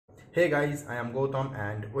Hey guys, I am Gautam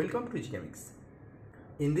and welcome to Chemics.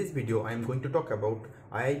 In this video, I am going to talk about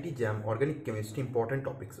IIT JAM Organic Chemistry important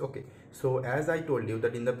topics. Okay, so as I told you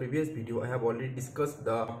that in the previous video, I have already discussed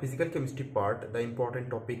the physical chemistry part, the important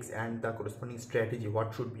topics and the corresponding strategy.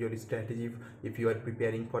 What should be your strategy if you are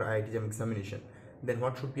preparing for IIT JAM examination? Then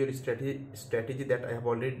what should be your strategy that I have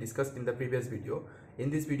already discussed in the previous video. In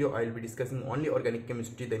this video, I will be discussing only organic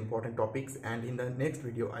chemistry, the important topics, and in the next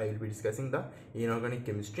video, I will be discussing the inorganic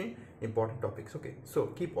chemistry important topics. Okay, so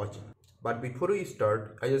keep watching. But before we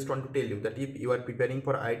start, I just want to tell you that if you are preparing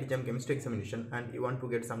for IIT JAM chemistry examination and you want to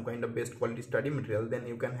get some kind of best quality study material, then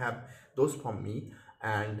you can have those from me,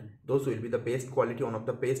 and those will be the best quality, one of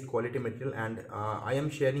the best quality material. And I am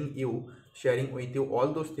sharing with you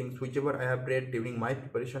all those things whichever I have read during my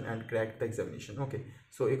preparation and cracked the examination. Okay,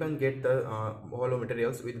 so you can get the hollow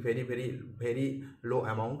materials with very low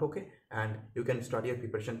amount. Okay, and you can start your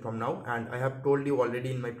preparation from now. And I have told you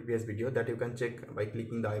already in my previous video that you can check by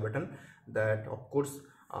clicking the I button that of course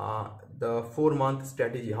the 4-month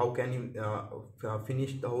strategy, how can you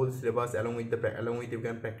finish the whole syllabus along with you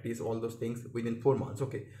can practice all those things within 4 months.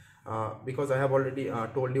 Okay, because I have already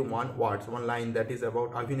told you one line, that is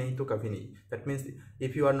about abhi nahi to kabhi nahi. That means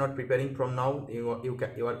if you are not preparing from now, you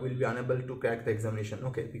will be unable to crack the examination.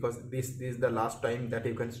 Okay, because this is the last time that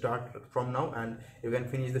you can start from now and you can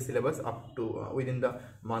finish the syllabus up to within the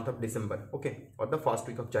month of December. Okay, or the first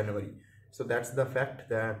week of January. So that's the fact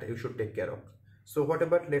that you should take care of. So what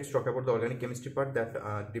about, let's talk about the organic chemistry part,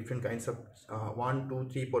 that different kinds of 1, 2,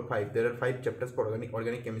 3, 4, 5. There are 5 chapters for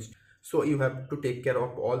organic chemistry. So you have to take care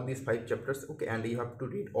of all these 5 chapters. Okay, and you have to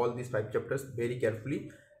read all these 5 chapters very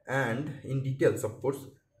carefully and in details, of course.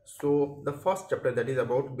 So the first chapter, that is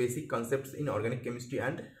about basic concepts in organic chemistry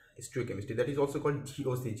and stereochemistry, that is also called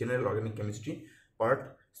GOC, General Organic Chemistry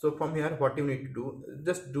part. So from here, what you need to do,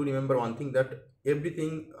 just do remember one thing, that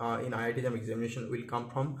everything in IIT JAM examination will come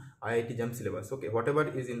from IIT JAM syllabus. Okay, whatever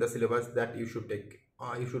is in the syllabus, that you should take,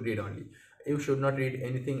 you should read only. You should not read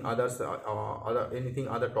anything others,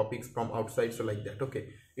 other topics from outside. So like that.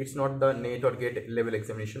 Okay, it's not the NET or GATE level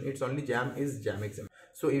examination. It's only JAM exam.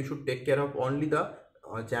 So you should take care of only the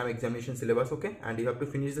JAM examination syllabus. Okay, and you have to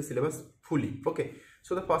finish the syllabus fully. Okay,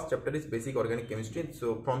 so the first chapter is basic organic chemistry.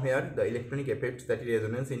 So from here, the electronic effects, that is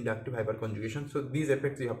resonance, inductive hyperconjugation. So these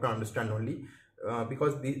effects you have to understand only.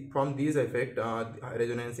 Because from these effects,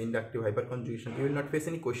 resonance, inductive hyperconjugation, you will not face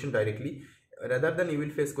any question directly. Rather than you will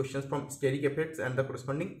face questions from steric effects and the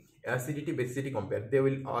corresponding acidity basicity compare. They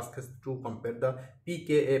will ask us to compare the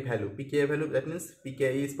pKa value. That means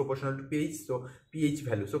pKa is proportional to pH, so pH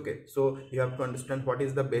values. Okay, so you have to understand what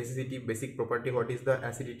is the basicity, basic property, what is the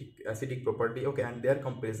acidic property. Okay, and their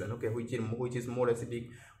comparison. Okay, which is more acidic,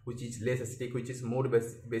 which is less acidic, which is more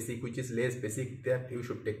basic, which is less basic, that you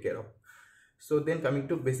should take care of. So then coming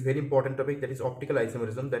to very important topic, that is optical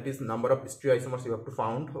isomerism, that is number of stereoisomers you have to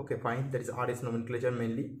find. Okay, fine, that is RS nomenclature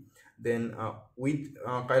mainly. Then with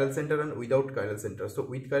chiral center and without chiral center. So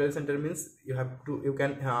with chiral center means you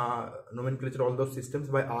can nomenclature all those systems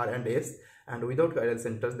by R and S, and without chiral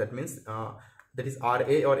centers, that means that is RA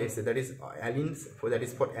or SA, that is allenes, that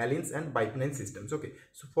is for allenes and biphenyl systems. Okay,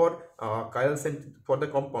 so for chiral center, for the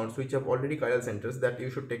compounds which have already chiral centers, that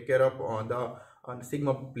you should take care of the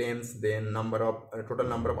sigma planes, then total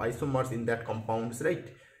number of isomers in that compounds, right?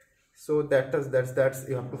 So that's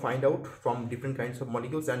you have to find out from different kinds of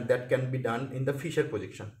molecules, and that can be done in the Fischer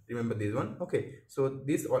projection. Remember this one. Okay, so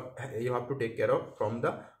this all you have to take care of from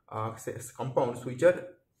the compounds which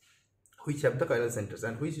have the chiral centers,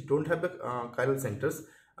 and which don't have the chiral centers.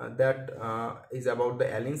 That is about the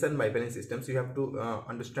allenes and biphenyl systems. You have to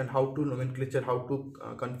understand how to nomenclature, how to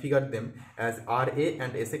configure them as RA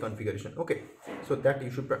and SA configuration. Okay, so that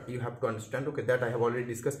you have to understand. Okay, that I have already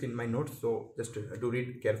discussed in my notes, so just do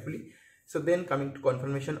read carefully. So then coming to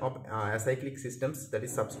conformation of acyclic systems, that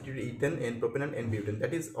is substitute ethane, N-propane and N-butane.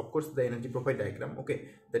 That is of course the energy profile diagram.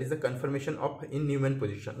 Okay, that is the conformation of in Newman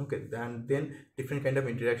position. Okay, and then different kind of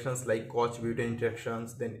interactions like Koch-butane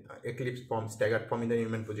interactions, then eclipse form, staggered form in the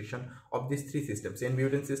Newman position of these 3 systems: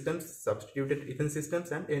 N-butane systems, substituted ethane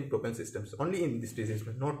systems, and N-propane systems. Only in these 3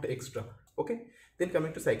 systems, not extra. Okay, then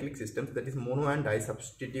coming to cyclic systems, that is mono and di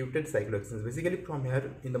substituted cyclohexanes. Basically from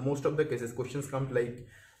here, in the most of the cases, questions come like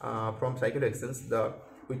from cyclohexanes,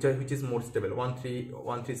 which is more stable,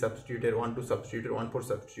 1,3 substituted, 1,2 substituted, 1,4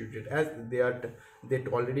 substituted, as they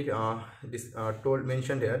already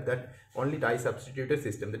mentioned here, that only di substituted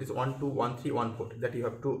system, that is 1,2, 1,3, 1,4, that you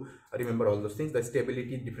have to remember all those things, the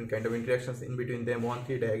stability, different kind of interactions in between them,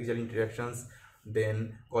 1,3 diaxial interactions,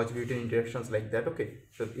 then Koch-butane interactions, like that. Okay,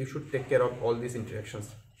 so you should take care of all these interactions.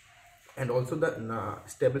 and also the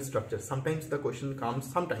stable structure. Sometimes the question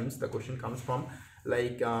comes from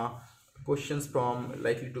like questions from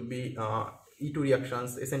likely to be E2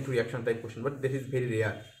 reactions, SN2 reaction type question, but that is very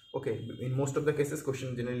rare. Okay, in most of the cases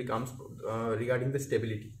question generally comes regarding the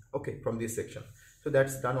stability, okay, from this section. So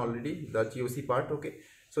that's done already, the GOC part. Okay,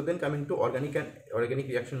 so then coming to organic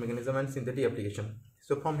reaction mechanism and synthetic application.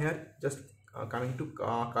 So from here just coming to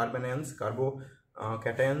carbon ions,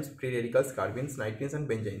 cations, free radicals, carbons, nitrines and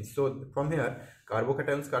benzenes. So from here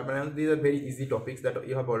carbocations, carbon ions, these are very easy topics that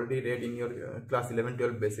you have already read in your class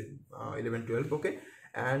 11-12 basic 11-12. Okay,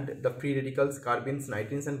 and the free radicals, carbons,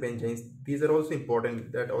 nitrines and benzenes, these are also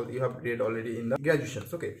important, that all you have read already in the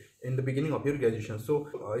graduations. Okay, in the beginning of your graduation. So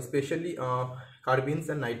especially carbons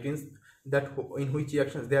and nitrines, that in which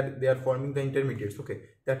reactions they are forming the intermediates. Okay,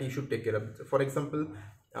 that you should take care of. For example,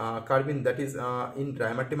 carbon, that is in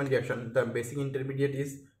diamertiman reaction, the basic intermediate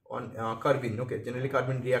is on carbon. Okay, generally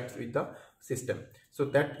carbon reacts with the system, so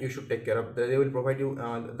that you should take care of. They will provide you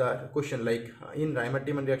the question like in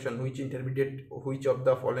diamertiman reaction, which intermediate, which of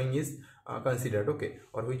the following is considered. Okay,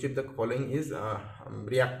 or which of the following is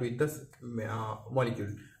react with the molecule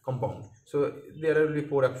compound. So there will be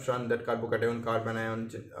 4 options, that carbocation, carbon ion,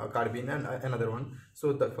 carbene and another one.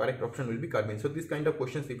 So the correct option will be carbene. So this kind of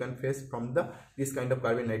questions you can face from this kind of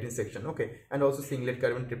carbon 19 section. Okay, and also singlet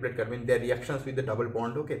carbon, triplet carbon, their reactions with the double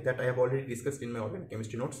bond. Okay, that I have already discussed in my organic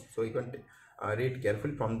chemistry notes, so you can read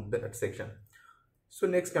carefully from that section. So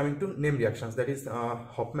next coming to name reactions, that is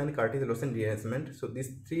Hofmann, Curtis, Lawson rearrangement. So these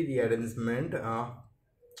 3 rearrangement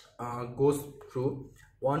goes through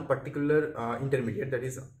one particular intermediate, that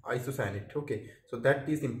is isocyanate. Okay, so that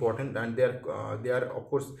is important, and they are of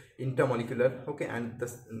course intermolecular. Okay, and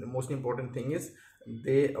the most important thing is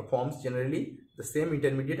they forms generally the same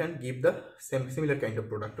intermediate and give the similar kind of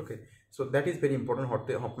product. Okay, so that is very important,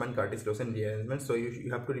 Hofmann, Curtis, Lawson rearrangement. So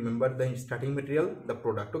you have to remember the starting material, the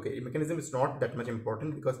product. Okay, mechanism is not that much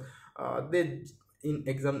important because they in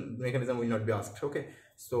exam mechanism will not be asked. Okay,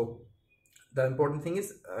 so the important thing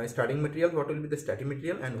is starting material, what will be the starting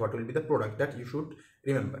material and what will be the product, that you should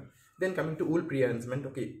remember. Then coming to Wolff rearrangement.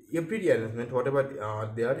 Okay, every rearrangement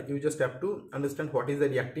whatever there, you just have to understand what is the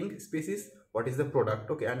reacting species, what is the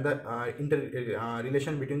product. Okay, and the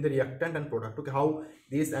relation between the reactant and product. Okay, how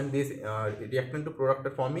this and this reactant to product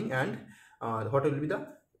are forming, and what will be the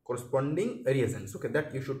corresponding reagents. Okay,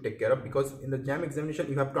 that you should take care of, because in the JAM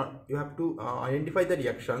examination you have to identify the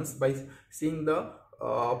reactions by seeing the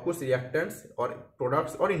of course reactants or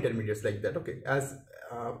products or intermediates like that. Okay, as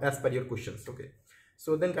per your questions. Okay,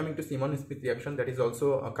 so then coming to Simon-Smith reaction, that is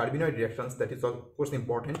also carbenoid reactions, that is of course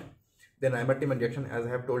important. Then Dimertiman reaction, as I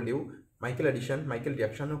have told you, Michael addition, Michael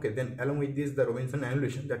reaction. Okay, then along with this the Robinson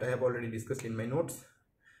annulation, that I have already discussed in my notes.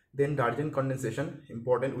 Then Dargent condensation,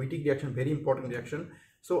 important. Wittig reaction, very important reaction.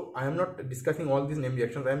 So I am not discussing all these name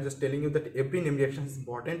reactions, I am just telling you that every name reaction is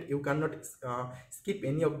important. You cannot skip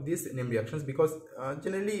any of these name reactions, because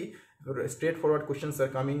generally straightforward questions are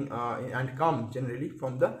coming and come generally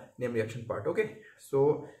from the name reaction part. Okay,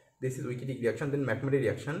 so this is Wittig reaction. Then McMurray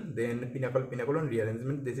reaction, then pinnacle-pinnacolone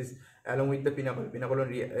rearrangement. This is along with the pinnacle-pinnacolone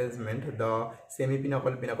rearrangement, the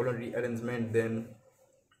semi-pinnacle-pinnacolone rearrangement, then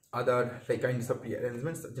other like kinds of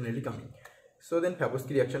rearrangements generally coming. So then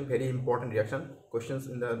Fabowski reaction, very important reaction. Questions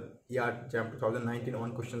in the JAM 2019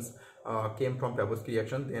 on questions came from Fabowski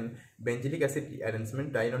reaction. Then benzylic acid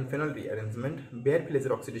rearrangement, dinonphenol rearrangement,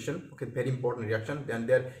 Baeyer-Fleischer oxidation. Okay, very important reaction. Then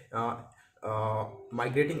their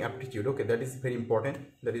migrating aptitude. Okay, that is very important.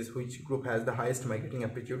 That is which group has the highest migrating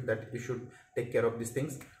aptitude, that you should take care of these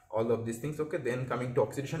things, all of these things. Okay, then coming to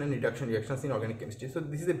oxidation and reduction reactions in organic chemistry. So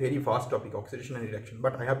this is a very vast topic, oxidation and reduction,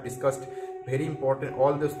 but I have discussed very important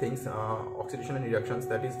all those things, oxidation and reductions,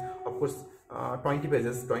 that is of course 20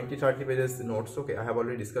 pages, 20-30 pages notes. Okay, I have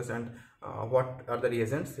already discussed, and what are the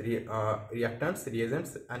reagents, reactants,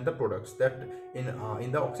 reagents and the products that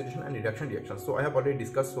in the oxidation and reduction reactions. So I have already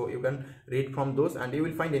discussed, so you can read from those and you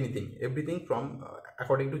will find everything from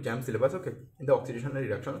according to JAM syllabus. Okay, in the oxidation and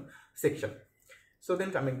reduction section. So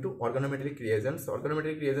then coming to organometallic reagents.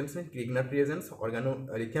 Organometallic reagents means Grignard reagents,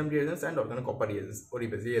 organolithium reagents and organocopper reagents or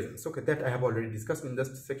reagents. Okay, that I have already discussed in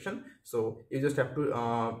this section. So you just have to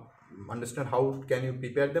understand how can you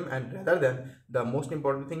prepare them, and rather than the most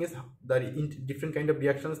important thing is the different kind of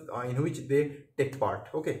reactions in which they take part.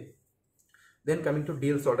 Okay. Then coming to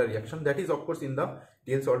Diels-Alder reaction, that is of course in the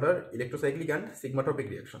Diels-Alder electrocyclic and sigmatropic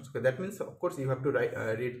reactions. Okay, that means of course you have to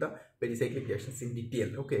read the pericyclic reactions in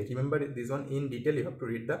detail. Okay, remember this one in detail, you have to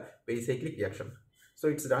read the pericyclic reaction. So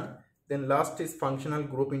it's done. Then last is functional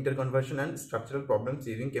group interconversion and structural problems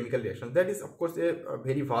using chemical reactions. That is of course a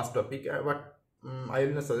very vast topic, but I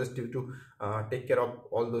will not suggest you to take care of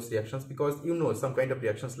all those reactions, because you know some kind of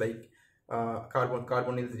reactions like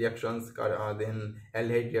carbonyl reactions, then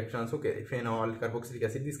aldehyde reactions, okay, phenol, carboxylic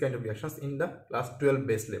acid, these kind of reactions in the class 12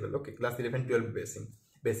 base level, okay, class 11 12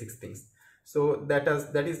 basics things. So that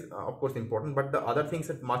is of course important, but the other things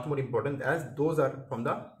are much more important, as those are from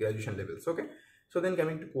the graduation levels, okay. So then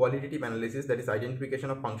coming to qualitative analysis, that is identification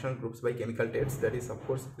of functional groups by chemical tests, that is of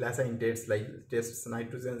course Lassine tests, like tests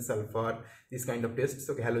nitrogen, sulfur, these kind of tests,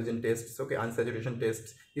 okay, halogen tests, okay, unsaturation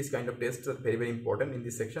tests, these kind of tests are very important in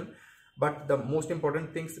this section. But the most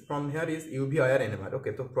important things from here is UV, IR, NMR,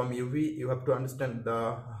 okay. So from UV you have to understand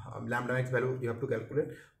the lambda max value you have to calculate.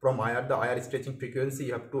 From IR, the IR stretching frequency,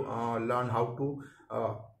 you have to learn how to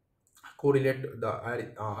correlate the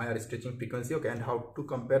IR stretching frequency, okay, and how to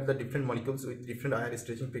compare the different molecules with different IR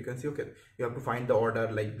stretching frequency, okay. You have to find the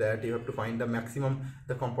order like that, you have to find the maximum,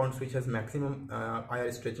 the compounds which has maximum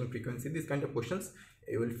IR stretching frequency. These kind of questions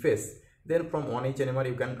you will face. Then from 1H NMR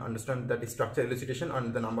you can understand that structure elucidation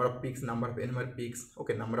and the number of peaks, number of NMR peaks,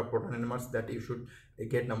 okay, number of proton NMRs that you should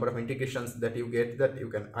get, number of integrations that you get, that you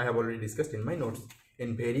can, I have already discussed in my notes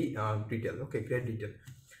in very detail, okay, great detail.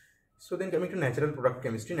 So then coming to natural product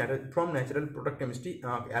chemistry, from natural product chemistry,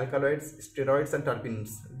 alkaloids, steroids and terpenes,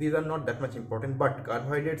 these are not that much important, but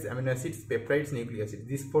carbohydrates, amino acids, peptides, nucleic acids,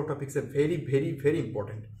 these 4 topics are very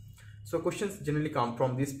important. So questions generally come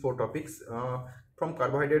from these 4 topics. From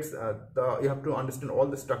carbohydrates, you have to understand all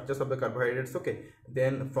the structures of the carbohydrates, okay.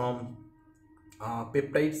 Then from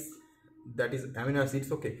peptides, that is amino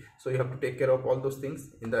acids, okay, so you have to take care of all those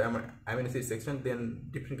things in the amino acid section. Then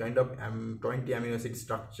different kind of 20 amino acid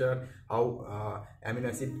structure, how amino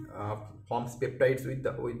acid forms peptides with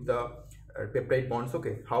the peptide bonds,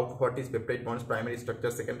 okay, what is peptide bonds, primary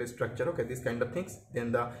structure, secondary structure, okay, these kind of things.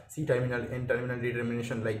 Then the C terminal, N terminal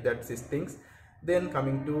redetermination, like that, these things. Then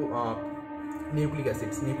coming to nucleic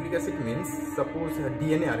acids. Nucleic acid means, suppose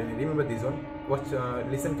DNA, RNA, remember this one, watch,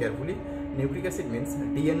 listen carefully. Nucleic acid means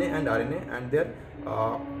DNA and RNA and their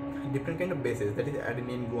different kind of bases, that is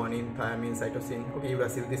adenine, guanine, thymine, cytosine, okay,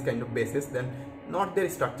 uracil, this kind of bases. Then not their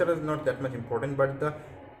structure is not that much important, but the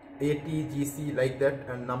AT, GC, like that,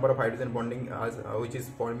 and number of hydrogen bonding as which is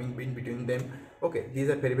forming in between them, okay, these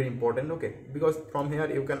are very important, okay, because from here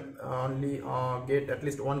you can only get at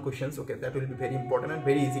least one questions, okay, that will be very important and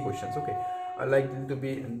very easy questions, okay, likely to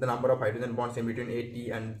be the number of hydrogen bonds in between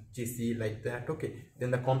AT and GC, like that, okay.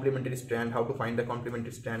 Then the complementary strand, how to find the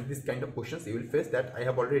complementary strand, this kind of questions you will face, that I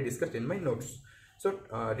have already discussed in my notes. So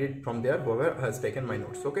read from there whoever has taken my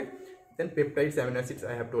notes, okay. Then peptides, amino acids,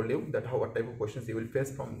 I have told you that what type of questions you will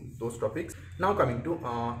face from those topics. Now coming to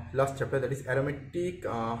last chapter, that is aromatic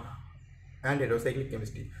and heterocyclic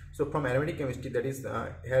chemistry. So from aromatic chemistry, that is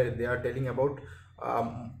here they are telling about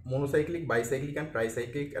monocyclic, bicyclic and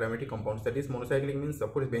tricyclic aromatic compounds. That is, monocyclic means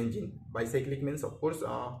of course benzene, bicyclic means of course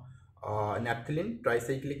naphthalene,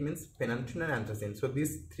 tricyclic means phenanthrene and anthracene. So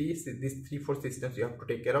these three four systems you have to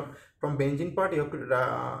take care of. From benzene part, you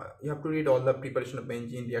have to read all the preparation of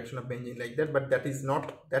benzene, reaction of benzene, like that, but that is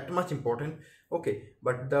not that much important, okay.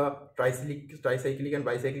 But the tricyclic and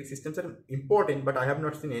bicyclic systems are important, but I have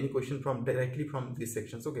not seen any question from directly from these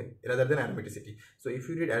sections, okay, rather than aromaticity. So if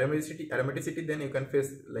you read aromaticity, then you can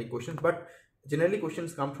face like questions, but generally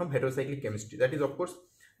questions come from heterocyclic chemistry. That is of course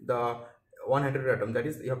the one hydrogen atom, that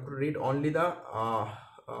is you have to read only the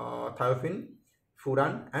thiophene,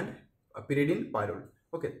 furan and pyridine, pyrrole,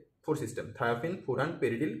 okay. 4 systems: thiophene, furan,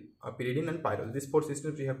 pyridine and pyrrole. These 4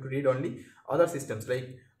 systems you have to read only. Other systems like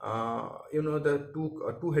you know, the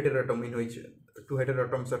two heteroatom in which 2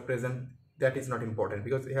 heteroatoms are present, that is not important,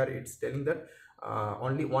 because here it's telling that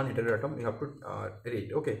only 1 heteroatom you have to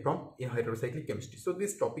read, okay, from heterocyclic chemistry. So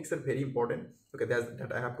these topics are very important, okay,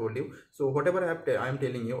 that I have told you. So whatever I am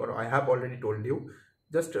telling you, or I have already told you,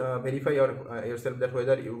 just verify yourself that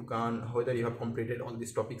whether you have completed all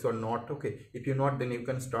these topics or not, okay. If you not, then you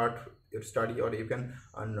can start your study, or you can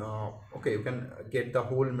okay, you can get the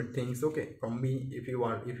whole things, okay, from me if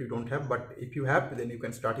you don't have. But if you have, then you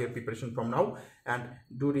can start your preparation from now. And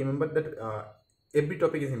do remember that every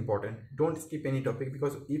topic is important. Don't skip any topic,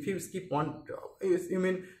 because if you skip one, you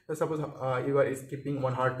mean suppose you are skipping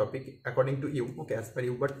one hard topic according to you, okay, as per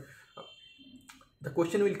you, but the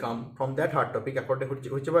question will come from that hard topic, according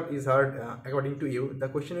to whichever is hard according to you. The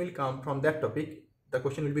question will come from that topic. The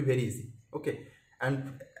question will be very easy, okay.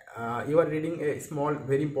 And you are reading a small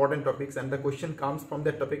very important topics, and the question comes from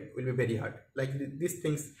that topic will be very hard. Like these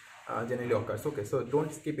things generally occurs, okay. So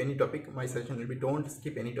don't skip any topic. My suggestion will be, don't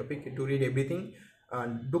skip any topic. Do read everything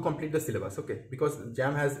and do complete the syllabus, okay, because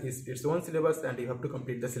JAM has its own syllabus, and you have to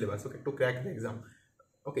complete the syllabus, okay, to crack the exam,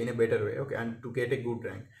 okay, in a better way, okay, and to get a good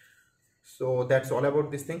rank. So that's all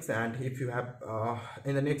about these things, and if you have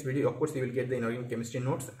in the next video, of course, you will get the inorganic chemistry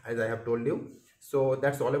notes as I have told you. So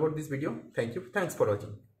that's all about this video. Thank you. Thanks for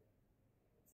watching.